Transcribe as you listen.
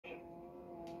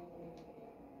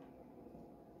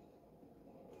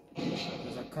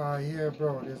a car here,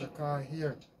 bro. There's a car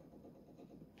here.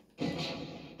 I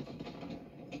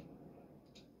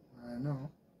know.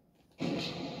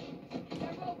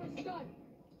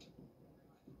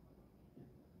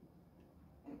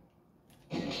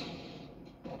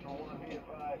 Ultra One, be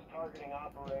advised, targeting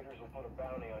operators will put a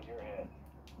bounty on your head.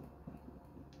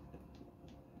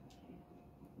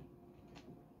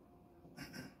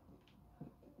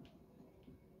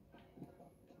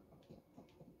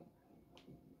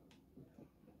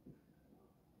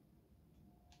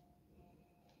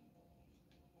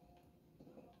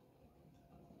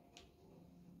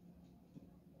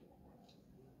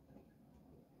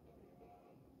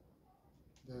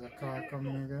 There's a car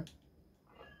coming again.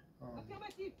 Oh.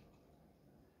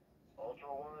 Ultra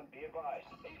One, be advised,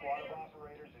 a squad of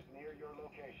operators is near your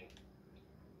location.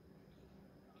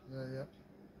 Yeah.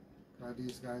 Got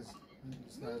these guys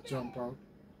jump out.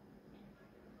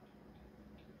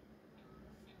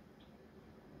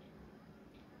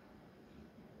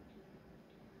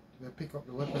 They pick up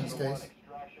the weapons Ultra One, case.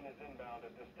 extraction is inbound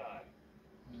at this time.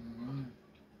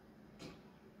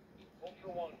 Ultra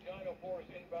One, Dino Force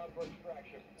inbound for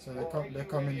extraction. So they're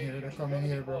coming here. They're coming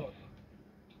here, bro.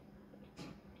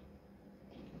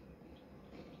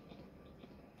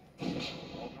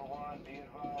 Ultra One, be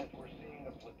advised, we're seeing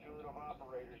a platoon of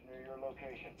operators near your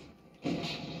location.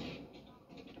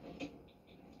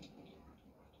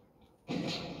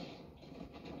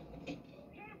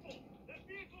 Careful! That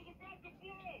vehicle's about to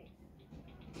blow!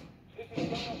 This is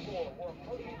Dino 4. We're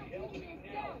approaching the LZ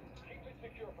now. Keep it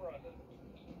secure for us.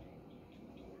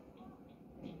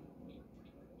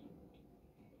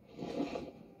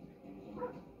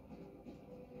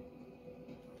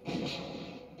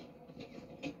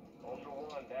 Ultra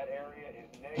One, that area is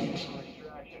negative for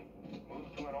extraction. Move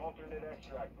to an alternate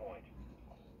extract point.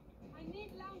 I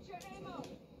need launcher ammo.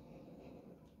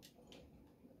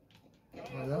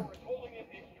 Oh, yeah?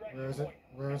 Where is it?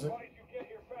 Where is it?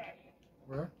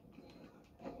 Where?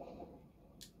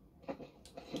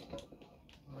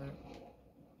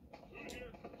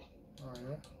 Oh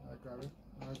yeah, I got it.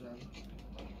 Ultra One,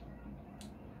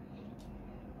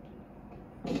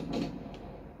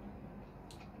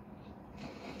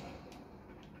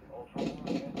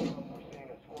 heads up. We're seeing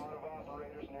a squad of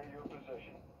operators near your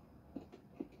position.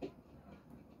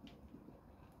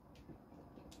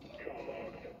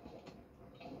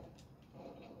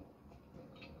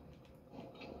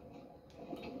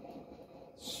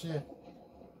 Shit.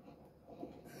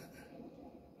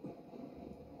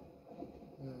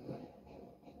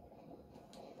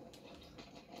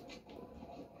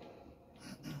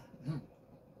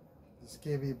 This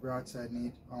KV broadside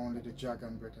need only the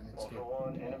Dragon Breath and it's good. Ultra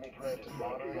One, enemy threat is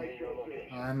monitoring at your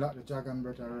location. I unlocked the Dragon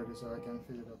Breath already so I can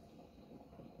fill it up.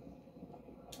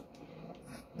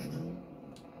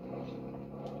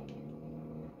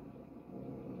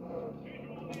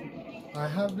 I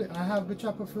have the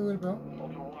chopper fluid, bro.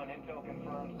 Ultra One, intel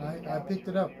confirmed. I picked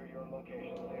it up. Near your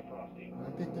location. Stay frosty. I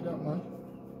picked it up, man.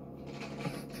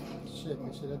 Shit,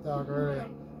 we should have talked earlier.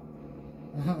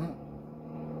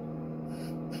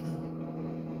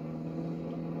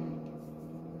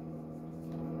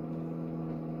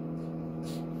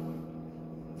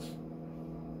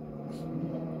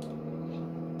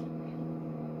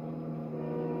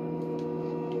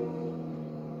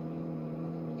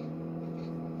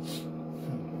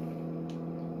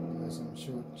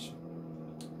 Shoot.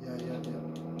 Yeah.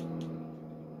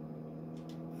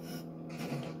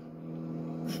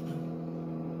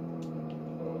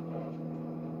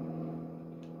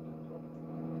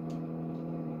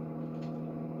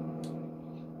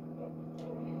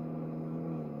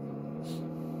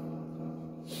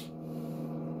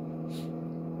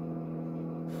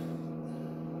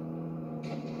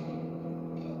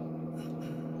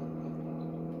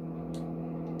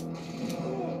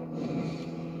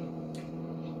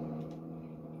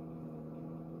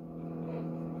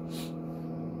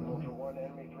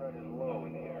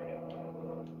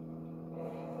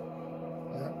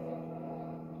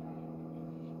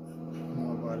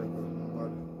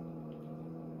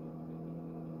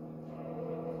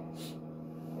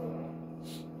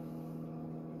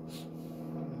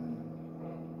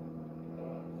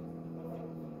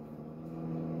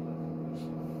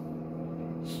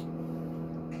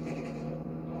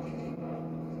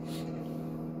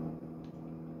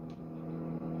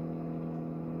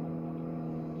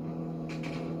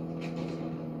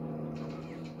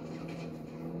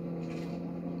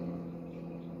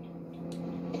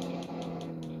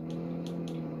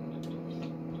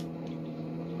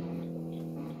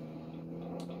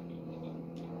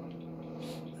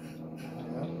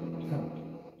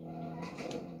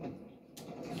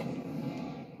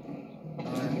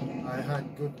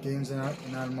 had good games in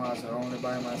marzrah only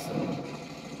by myself.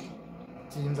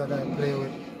 Teams that I play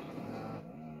with,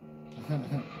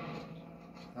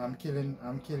 I'm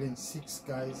killing 6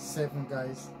 guys, 7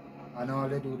 guys, and all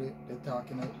they do, they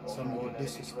talking some of the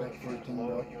disrespectful thing.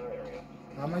 But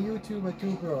I'm a YouTuber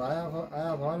too, bro. I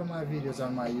have all of my videos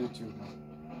on my YouTube, man.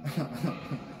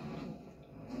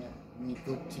 Yeah, me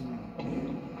good team.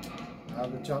 I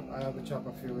have the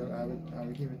chopper fuel. I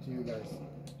will give it to you guys.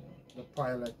 The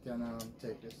pilot can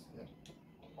take this. Yeah.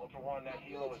 Ultra One, that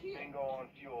helo is bingo on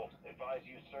fuel. Advise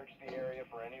you search the area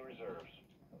for any reserves.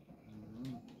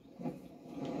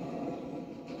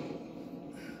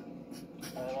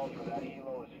 All Ultra, that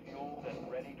helo is fueled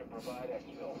and ready to provide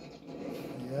exfil.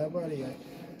 Yeah, buddy.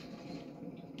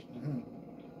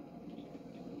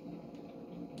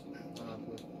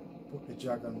 Put the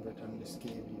dragon breath on the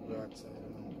scaly broadside.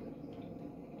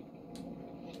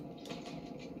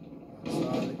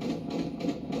 Solid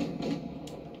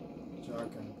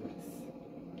dragon breath.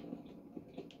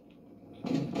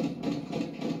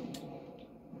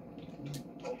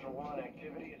 Ultra One,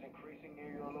 activity is increasing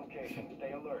near your location.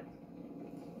 Stay alert.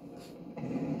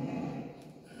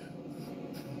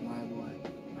 My boy,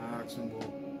 I asked him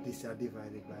about this are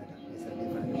divided by that. This are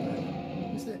divided by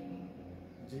that. You see?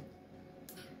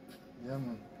 Yeah,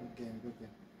 man. Good game, good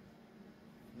game.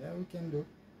 Yeah, we can do.